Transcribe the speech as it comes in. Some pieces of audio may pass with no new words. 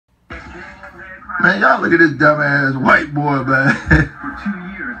Man, y'all look at this dumbass white boy, man. For 2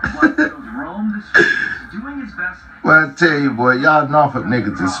 years, Black Widow's roamed the streets, doing his best. Well, I tell you, boy, y'all Norfolk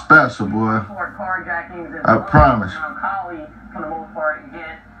niggas is special, boy. I promise. For the most part,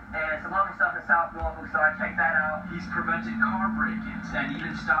 again, and some other stuff in South Norfolk, so I checked that out. He's prevented car break-ins and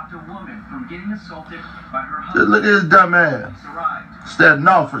even stopped a woman from getting assaulted by her husband. Just look at his dumb ass. It's that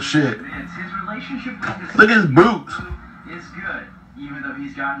Norfolk shit. His relationship with Look at his boots. is good, even though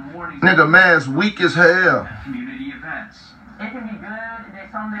he's gotten warnings. Nigga, man's weak as hell. At community events. It can be good.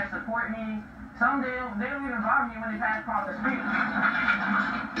 There's some that support me. Some they don't even bother me when they pass across the street.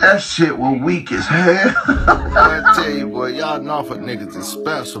 That shit was weak as hell. I tell you, boy, y'all Norfolk niggas is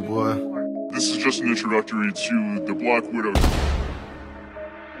special, boy. This is just an introductory to the Black Widow.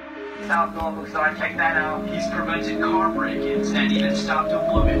 South Norfolk, so I checked that out. He's prevented car break-ins and even stopped a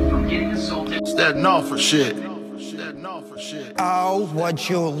woman from getting assaulted. It's that Norfolk shit. It's that Norfolk shit. Oh, would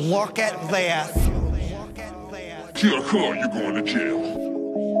you look at this? Kill a car, you're going to jail.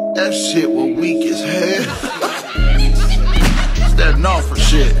 That shit was weak as hell. It's that Norfolk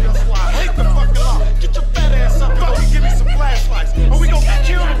shit. Hate the fucking law. Get your fat ass up. Fucking give me some flashlights. Or we gonna get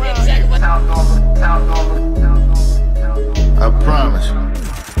you around here. South Norfolk, South Norfolk, South Norfolk, South Norfolk. I promise.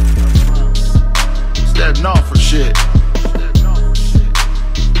 It's that Norfolk shit.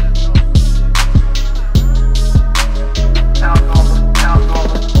 South Norfolk, South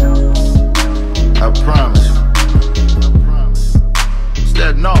Norfolk, South Norfolk. I promise. It's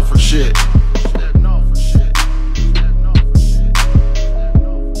that Norfolk shit.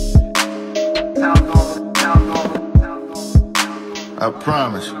 South Norfolk, South Norfolk, South Norfolk. I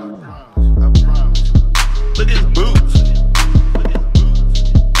promise. Look at his boots.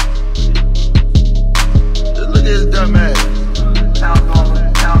 Just look at his dumb ass. South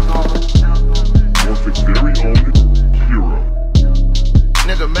Norfolk, South Norfolk, South Norfolk. Norfolk's very own hero.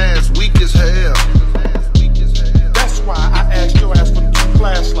 Nigga, man's weak as hell. That's why I asked your ass for 2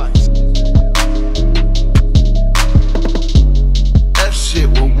 flashlights. That shit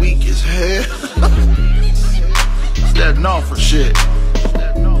was weak as hell. It's that Norfolk shit.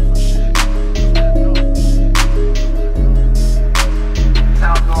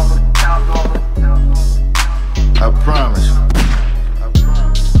 South Norfolk, South Norfolk, South Norfolk. I promise.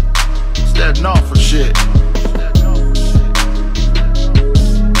 It's that Norfolk shit.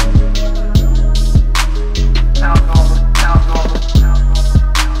 South Norfolk, South Norfolk, South Norfolk.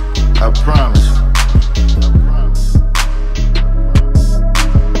 I promise.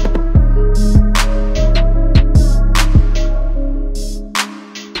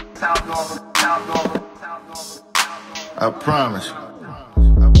 South Norfolk, South Norfolk, South Norfolk. I promise.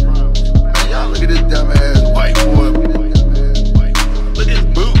 Man, y'all look at this dumb ass white boy. Look at his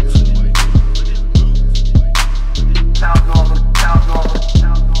boots. South Norfolk, South Norfolk,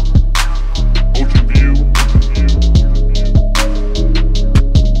 South Norfolk. Ocean View.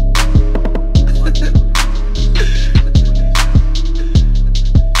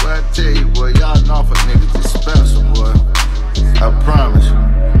 Well, I tell you, boy, y'all Norfolk niggas is special, boy. I promise.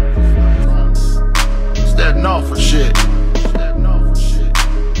 It's that Norfolk shit.